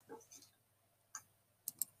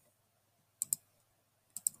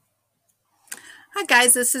Hi,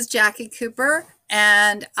 guys. This is Jackie Cooper,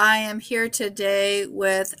 and I am here today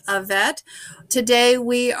with Yvette. Today,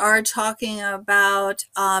 we are talking about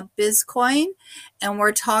Bizcoin, and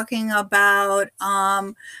we're talking about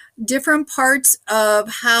different parts of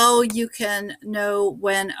how you can know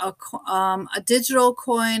when a digital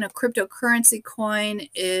coin, a cryptocurrency coin,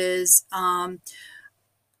 is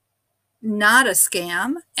not a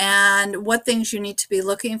scam, and what things you need to be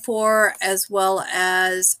looking for, as well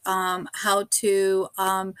as how to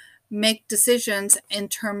make decisions in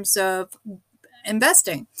terms of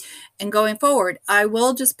investing and going forward. I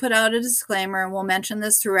will just put out a disclaimer, and we'll mention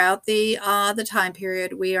this throughout the time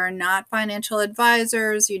period. We are not financial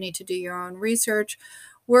advisors. You need to do your own research.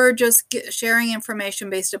 We're just sharing information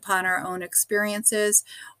based upon our own experiences.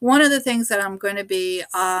 One of the things that I'm going to be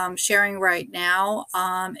sharing right now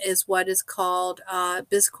is what is called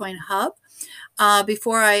Bizcoin Hub.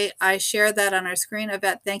 Before I share that on our screen,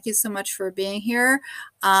 Yvette, thank you so much for being here.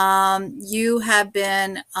 You have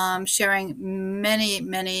been sharing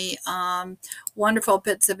many wonderful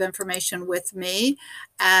bits of information with me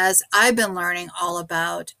as I've been learning all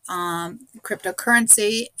about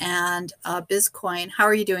cryptocurrency and Bizcoin. How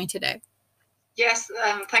are you doing today? Yes,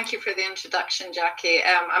 thank you for the introduction, Jackie.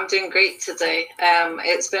 I'm doing great today.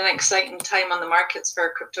 It's been an exciting time on the markets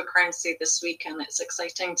for cryptocurrency this week, and it's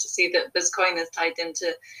exciting to see that Bitcoin is tied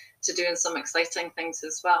into doing some exciting things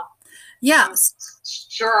as well. Yes.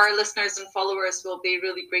 Sure, our listeners and followers will be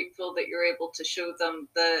really grateful that you're able to show them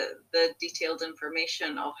the detailed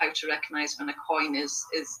information of how to recognize when a coin is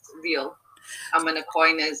real and when a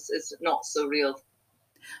coin is not so real.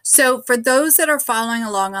 So, for those that are following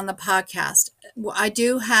along on the podcast, I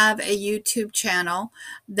do have a YouTube channel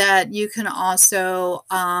that you can also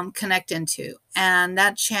connect into, and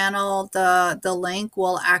that channel, the link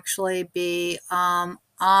will actually be in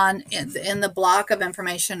the block of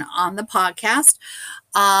information on the podcast.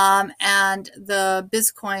 And the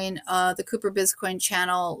Bizcoin, the Cooper Bizcoin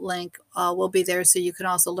channel link will be there, so you can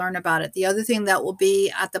also learn about it. The other thing that will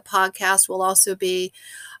be at the podcast will also be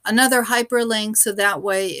another hyperlink, so that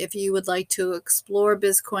way if you would like to explore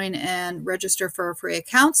Bizcoin and register for a free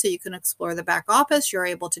account so you can explore the back office, you're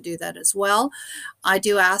able to do that as well. I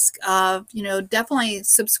do ask, definitely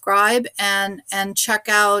subscribe and check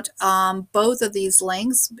out both of these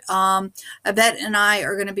links. Yvette and I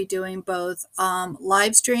are going to be doing both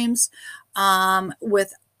live streams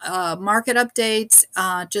with market updates,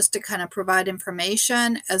 just to kind of provide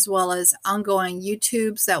information, as well as ongoing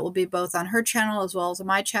YouTubes that will be both on her channel as well as on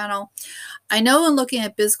my channel. I know in looking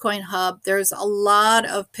at Bizcoin Hub, there's a lot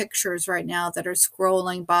of pictures right now that are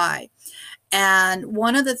scrolling by. And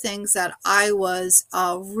one of the things that I was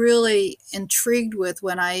really intrigued with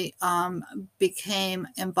when I became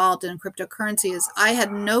involved in cryptocurrency is I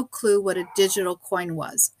had no clue what a digital coin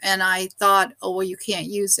was. And I thought, oh, well, you can't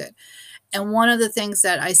use it. And one of the things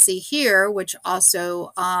that I see here, which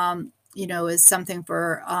also, is something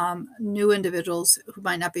for new individuals who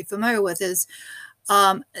might not be familiar with, is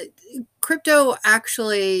um, crypto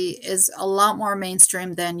actually is a lot more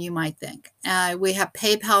mainstream than you might think. We have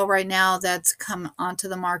PayPal right now that's come onto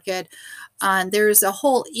the market. There's a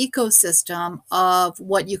whole ecosystem of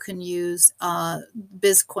what you can use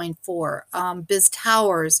Bizcoin for.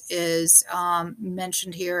 BizTowers is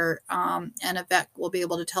mentioned here, and Yvette will be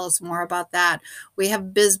able to tell us more about that. We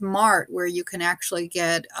have BizMart, where you can actually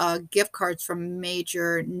get gift cards from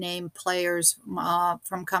major name players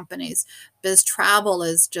from companies. BizTravel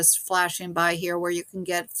is just flashing by here, where you can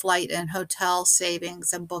get flight and hotel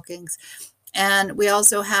savings and bookings. And we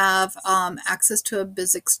also have access to a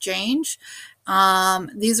BizExchange.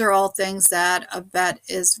 These are all things that Yvette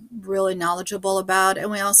is really knowledgeable about. And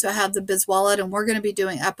we also have the BizWallet, and we're going to be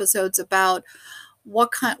doing episodes about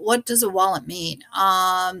what does a wallet mean.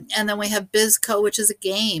 And then we have BizCo, which is a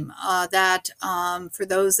game that for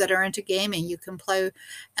those that are into gaming, you can play.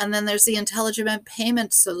 And then there's the intelligent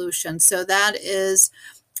payment solution. So that is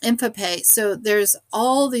InfoPay. So there's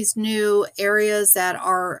all these new areas that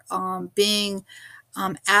are being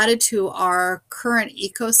added to our current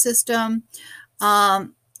ecosystem.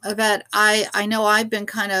 Yvette, I know I've been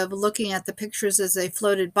kind of looking at the pictures as they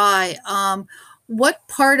floated by. What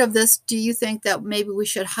part of this do you think that maybe we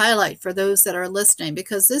should highlight for those that are listening?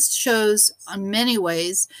 Because this shows, in many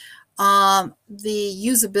ways, the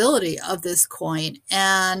usability of this coin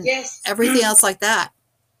and Yes. everything else like that.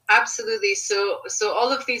 Absolutely. So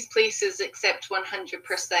all of these places accept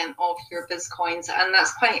 100% of your Bitcoins, and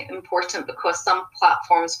that's quite important because some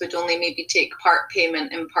platforms would only maybe take part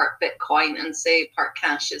payment in part Bitcoin and say part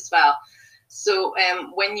cash as well. So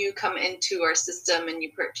when you come into our system and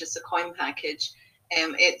you purchase a coin package,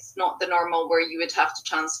 It's not the normal where you would have to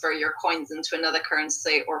transfer your coins into another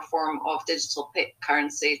currency or form of digital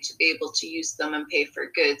currency to be able to use them and pay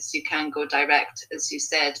for goods. You can go direct, as you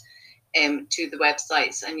said, to the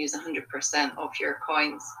websites and use 100% of your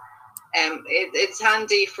coins. It's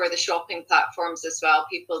handy for the shopping platforms as well,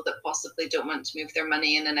 people that possibly don't want to move their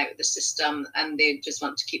money in and out of the system and they just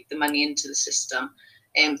want to keep the money into the system.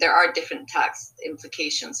 There are different tax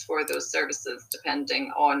implications for those services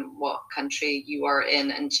depending on what country you are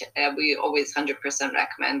in, and we always 100%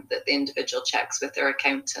 recommend that the individual checks with their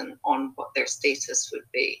accountant on what their status would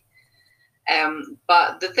be.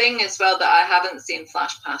 But the thing as well that I haven't seen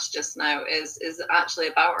flash past just now is actually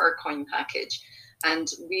about our coin package. And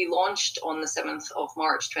we launched on the 7th of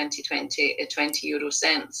March 2020 at 20 euro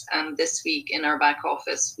cents. And this week in our back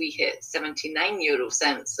office, we hit 79 euro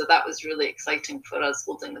cents. So that was really exciting for us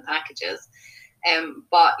holding the packages.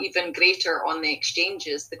 But even greater on the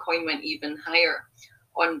exchanges, the coin went even higher.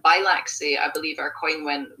 On Bilaxy, I believe our coin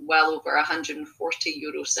went well over 140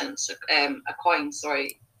 euro cents a coin,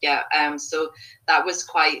 sorry. Yeah, so that was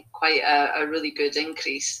quite a really good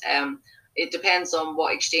increase. It depends on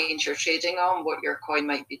what exchange you're trading on, what your coin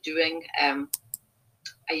might be doing.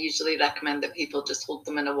 I usually recommend that people just hold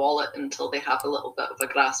them in a wallet until they have a little bit of a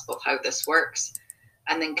grasp of how this works,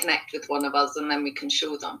 and then connect with one of us, and then we can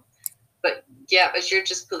show them. But yeah, as you're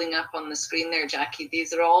just pulling up on the screen there, Jackie,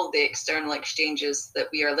 these are all the external exchanges that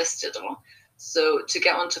we are listed on. So to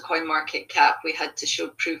get onto CoinMarketCap, we had to show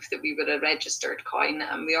proof that we were a registered coin,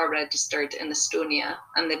 and we are registered in Estonia.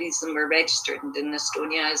 And the reason we're registered in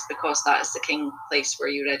Estonia is because that is the king place where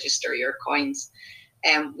you register your coins.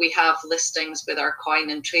 We have listings with our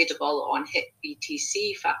coin and Tradable on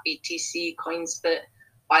HitBTC, FatBTC, Coinsbit,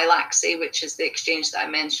 Bilaxy, which is the exchange that I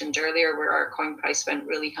mentioned earlier where our coin price went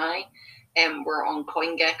really high. We're on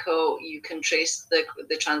CoinGecko. You can trace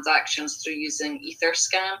the transactions through using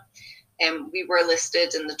Etherscan. We were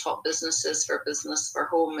listed in the top businesses for business for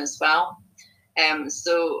home as well.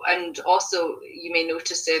 And also you may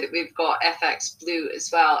notice there that we've got FX Blue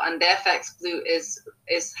as well. And the FX Blue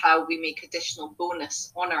is how we make additional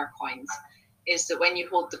bonus on our coins. Is that when you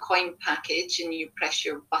hold the coin package and you press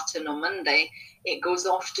your button on Monday, it goes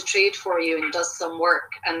off to trade for you and does some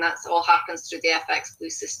work. And that's all happens through the FX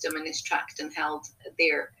Blue system and is tracked and held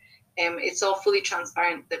there. It's all fully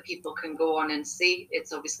transparent that people can go on and see.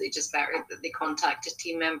 It's obviously just better that they contact a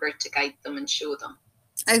team member to guide them and show them.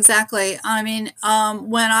 Exactly. I mean,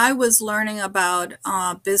 when I was learning about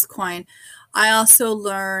Bitcoin, I also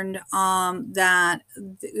learned that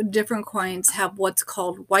different coins have what's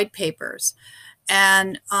called white papers.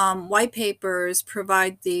 And white papers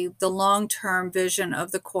provide the long-term vision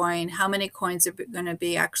of the coin, how many coins are going to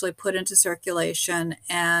be actually put into circulation,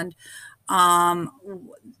 and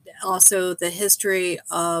also the history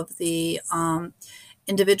of the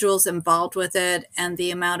individuals involved with it and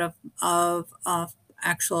the amount of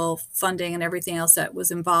actual funding and everything else that was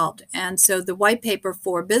involved. And so the white paper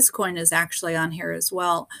for Bitcoin is actually on here as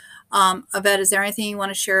well. Yvette, is there anything you want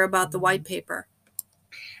to share about the white paper?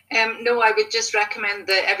 No, I would just recommend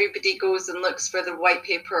that everybody goes and looks for the white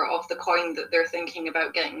paper of the coin that they're thinking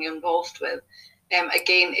about getting involved with.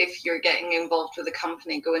 Again, if you're getting involved with a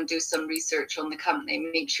company, go and do some research on the company.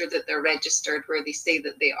 Make sure that they're registered where they say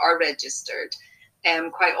that they are registered.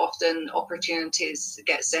 Quite often opportunities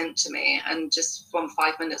get sent to me, and just from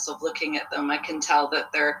 5 minutes of looking at them, I can tell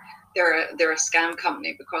that they're a scam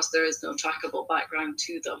company because there is no trackable background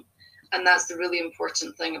to them. And that's the really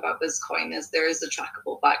important thing about Bitcoin, is there is a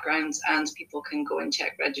trackable background, and people can go and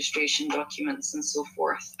check registration documents and so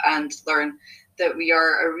forth and learn that we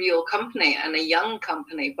are a real company and a young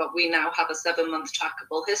company, but we now have a 7-month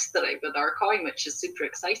trackable history with our coin, which is super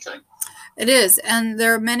exciting. It is, and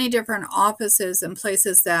there are many different offices and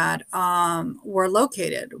places that were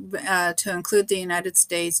located, to include the United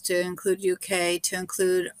States, to include UK, to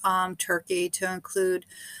include Turkey, to include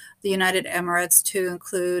the United Emirates, to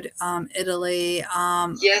include Italy.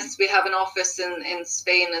 Yes, we have an office in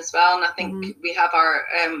Spain as well, and I think we have our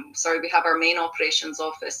we have our main operations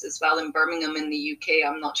office as well in Birmingham in the UK.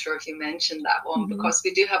 I'm not sure if you mentioned that one, because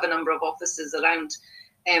we do have a number of offices around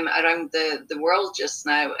the world just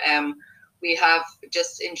now. We have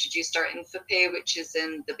just introduced our InfoPay, which is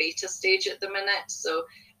in the beta stage at the minute. So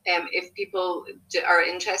if people are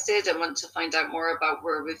interested and want to find out more about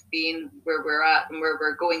where we've been, where we're at, and where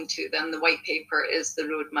we're going to, then the white paper is the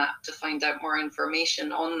roadmap to find out more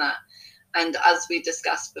information on that. And as we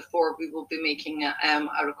discussed before, we will be making a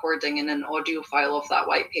recording and an audio file of that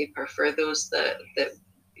white paper for those that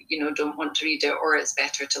don't want to read it, or it's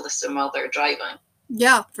better to listen while they're driving.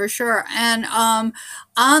 Yeah, for sure. And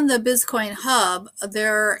on the Bitcoin Hub,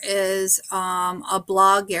 there is a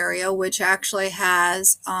blog area which actually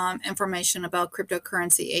has information about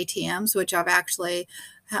cryptocurrency ATMs, which I've actually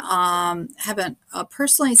haven't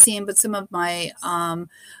personally seen, but some of my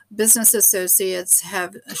business associates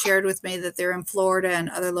have shared with me that they're in Florida and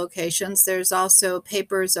other locations. There's also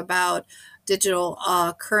papers about digital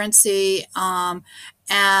currency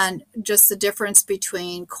and just the difference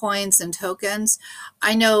between coins and tokens.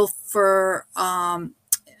 I know for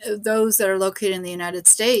those that are located in the United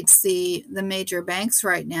States, the major banks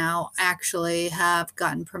right now actually have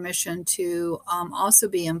gotten permission to also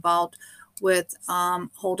be involved with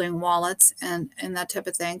holding wallets and that type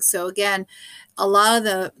of thing. So again, a lot of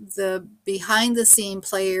the behind the scene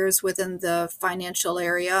players within the financial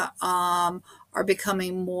area are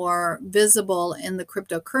becoming more visible in the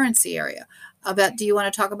cryptocurrency area. Yvette, do you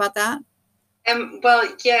want to talk about that? Well,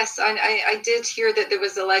 yes, I did hear that there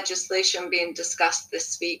was a legislation being discussed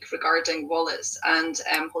this week regarding wallets and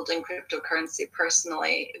holding cryptocurrency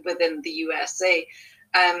personally within the USA.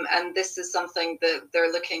 And this is something that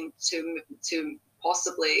they're looking to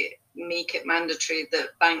possibly make it mandatory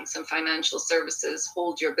that banks and financial services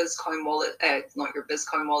hold your Bitcoin wallet, not your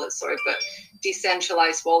Bitcoin wallet, sorry, but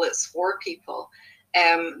decentralized wallets for people.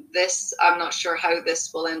 This, I'm not sure how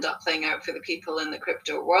this will end up playing out for the people in the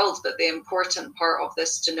crypto world, but the important part of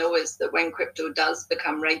this to know is that when crypto does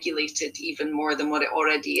become regulated even more than what it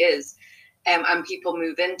already is, and people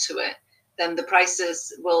move into it, then the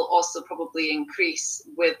prices will also probably increase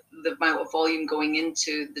with the amount of volume going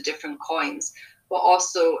into the different coins. But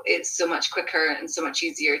also, it's so much quicker and so much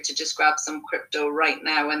easier to just grab some crypto right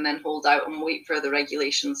now and then hold out and wait for the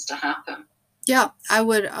regulations to happen. Yeah, I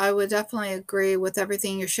would definitely agree with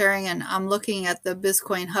everything you're sharing. And I'm looking at the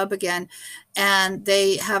Bitcoin Hub again, and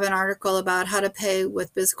they have an article about how to pay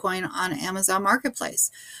with Bitcoin on Amazon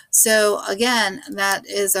Marketplace. So again, that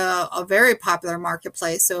is a very popular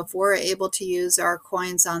marketplace. So if we're able to use our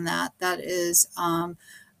coins on that, that is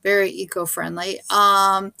very eco-friendly.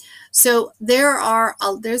 So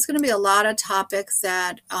there's going to be a lot of topics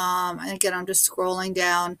that, and again, I'm just scrolling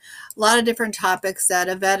down, a lot of different topics that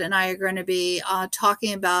Yvette and I are going to be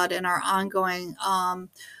talking about in our ongoing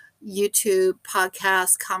YouTube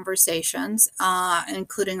podcast conversations,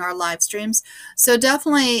 including our live streams. So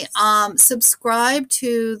definitely subscribe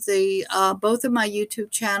to the both of my YouTube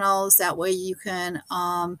channels. That way you can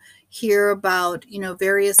hear about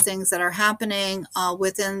various things that are happening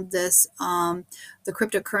within this the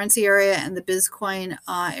cryptocurrency area and the Bitcoin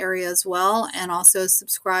area as well, and also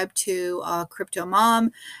subscribe to Crypto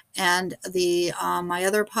Mom and the my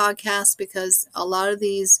other podcast, because a lot of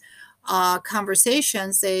these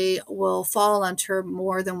conversations, they will fall under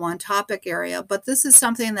more than one topic area. But this is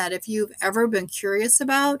something that if you've ever been curious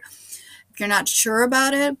about, if you're not sure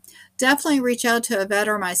about it, definitely reach out to Yvette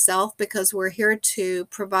or myself, because we're here to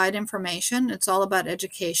provide information. It's all about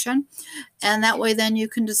education. And that way, then you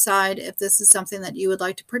can decide if this is something that you would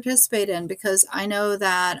like to participate in. Because I know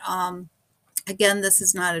that, again, this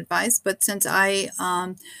is not advice, but since I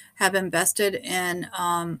have invested in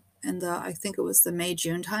the, I think it was the May,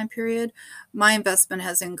 June time period, my investment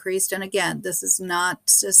has increased. And again, this is not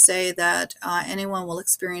to say that anyone will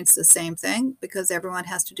experience the same thing, because everyone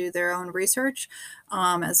has to do their own research,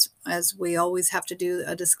 as we always have to do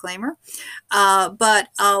a disclaimer. But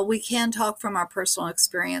we can talk from our personal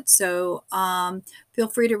experience. So feel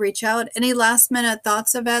free to reach out. Any last minute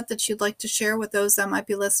thoughts, Yvette, that you'd like to share with those that might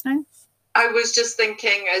be listening? I was just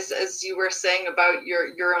thinking, as you were saying about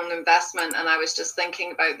your own investment, and I was just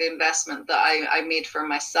thinking about the investment that I made for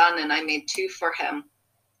my son, and I made two for him.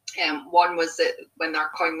 One was when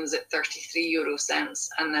our coin was at 33 euro cents,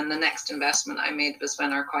 and then the next investment I made was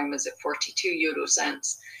when our coin was at 42 euro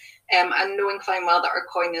cents. And knowing fine well that our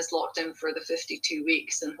coin is locked in for the 52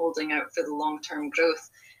 weeks and holding out for the long-term growth,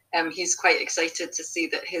 he's quite excited to see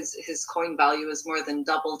that his coin value is more than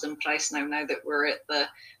doubled in price now that we're at the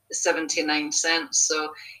 79 cents.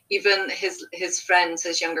 So even his friends,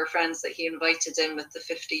 his younger friends that he invited in with the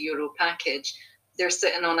 50 euro package, they're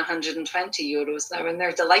sitting on 120 euros now, and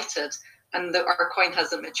they're delighted. And our coin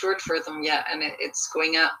hasn't matured for them yet, and it's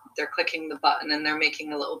going up. They're clicking the button and they're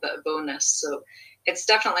making a little bit of bonus. So it's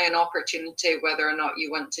definitely an opportunity, whether or not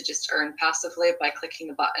you want to just earn passively by clicking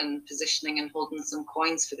the button, positioning and holding some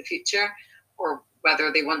coins for the future, or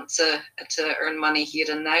whether they want to earn money here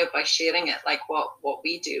and now by sharing it, like what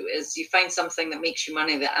we do. Is you find something that makes you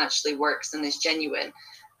money that actually works and is genuine,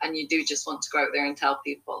 and you do just want to go out there and tell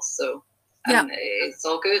people. So Yeah. it's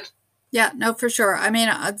all good. Yeah, no, for sure. I mean,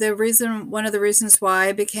 one of the reasons why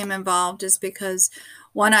I became involved is because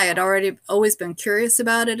one, I had already always been curious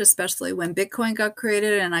about it, especially when Bitcoin got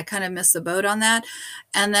created, and I kind of missed the boat on that.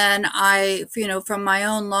 And then from my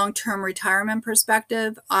own long-term retirement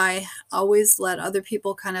perspective, I always let other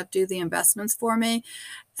people kind of do the investments for me,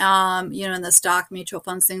 in the stock, mutual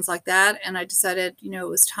funds, things like that. And I decided, it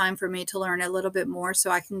was time for me to learn a little bit more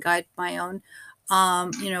so I can guide my own,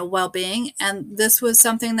 well-being. And this was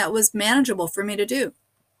something that was manageable for me to do.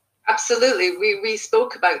 Absolutely. We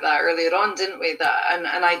spoke about that earlier on, didn't we? And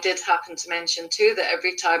I did happen to mention too that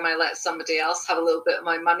every time I let somebody else have a little bit of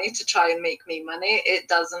my money to try and make me money, it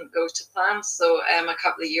doesn't go to plan. So a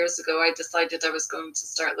couple of years ago, I decided I was going to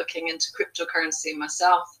start looking into cryptocurrency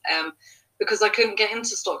myself. Because I couldn't get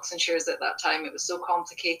into stocks and shares at that time. It was so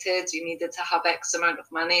complicated. You needed to have X amount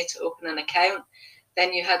of money to open an account.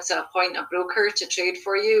 Then you had to appoint a broker to trade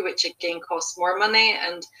for you, which again costs more money.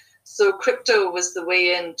 And so crypto was the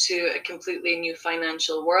way into a completely new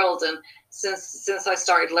financial world. And since I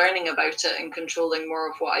started learning about it and controlling more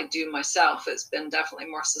of what I do myself, it's been definitely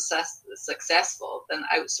more successful than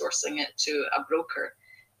outsourcing it to a broker.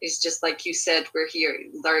 It's just like you said, we're here,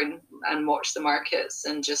 learn and watch the markets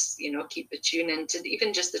and just, keep a tune into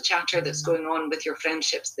even just the chatter that's going on with your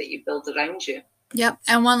friendships that you build around you. Yep.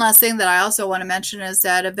 And one last thing that I also want to mention is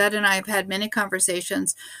that Yvette and I have had many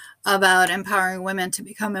conversations about empowering women to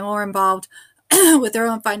become more involved with their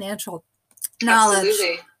own financial knowledge.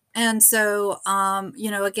 Absolutely. And so,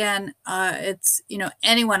 again, it's,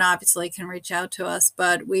 anyone obviously can reach out to us,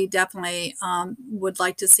 but we definitely would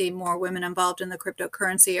like to see more women involved in the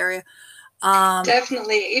cryptocurrency area.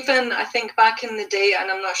 Definitely. Even I think back in the day,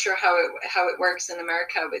 and I'm not sure how it works in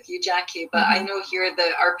America with you, Jackie, but I know here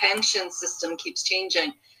that our pension system keeps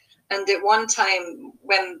changing. And at one time,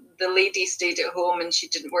 when the lady stayed at home and she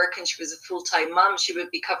didn't work and she was a full-time mom, she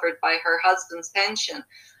would be covered by her husband's pension.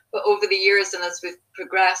 But over the years and as we've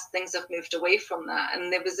progressed, things have moved away from that.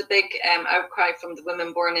 And there was a big outcry from the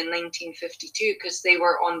women born in 1952 because they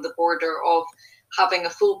were on the border of having a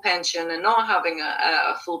full pension and not having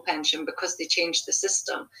a full pension because they changed the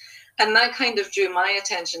system. And that kind of drew my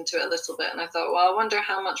attention to it a little bit. And I thought, well, I wonder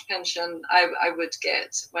how much pension I would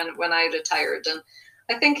get when I retired. And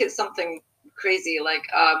I think it's something crazy like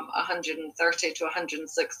 130 to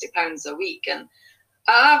 160 pounds a week. And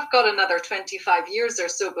I've got another 25 years or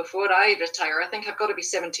so before I retire. I think I've got to be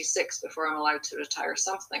 76 before I'm allowed to retire,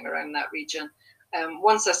 something around that region.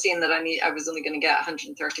 Once I seen that I was only going to get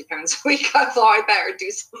 130 pounds a week, I thought I better do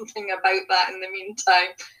something about that in the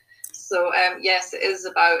meantime. So yes, it is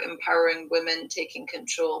about empowering women, taking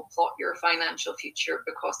control, plot your financial future,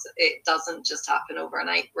 because it doesn't just happen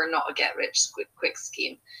overnight. We're not a get rich quick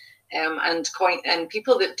scheme. And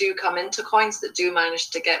people that do come into coins, that do manage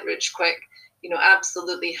to get rich quick,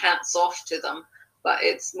 absolutely hats off to them. But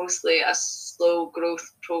it's mostly a slow growth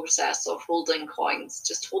process of holding coins.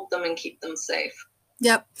 Just hold them and keep them safe.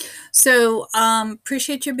 Yep. So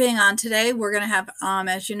appreciate you being on today. We're going to have,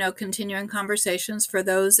 as you know, continuing conversations for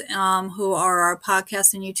those who are our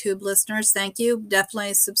podcast and YouTube listeners. Thank you.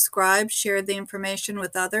 Definitely subscribe, share the information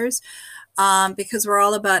with others, because we're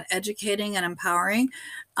all about educating and empowering,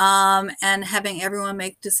 and having everyone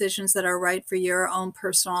make decisions that are right for your own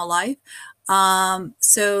personal life.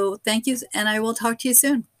 So thank you, and I will talk to you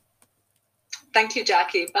soon. Thank you,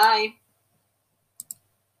 Jackie. Bye.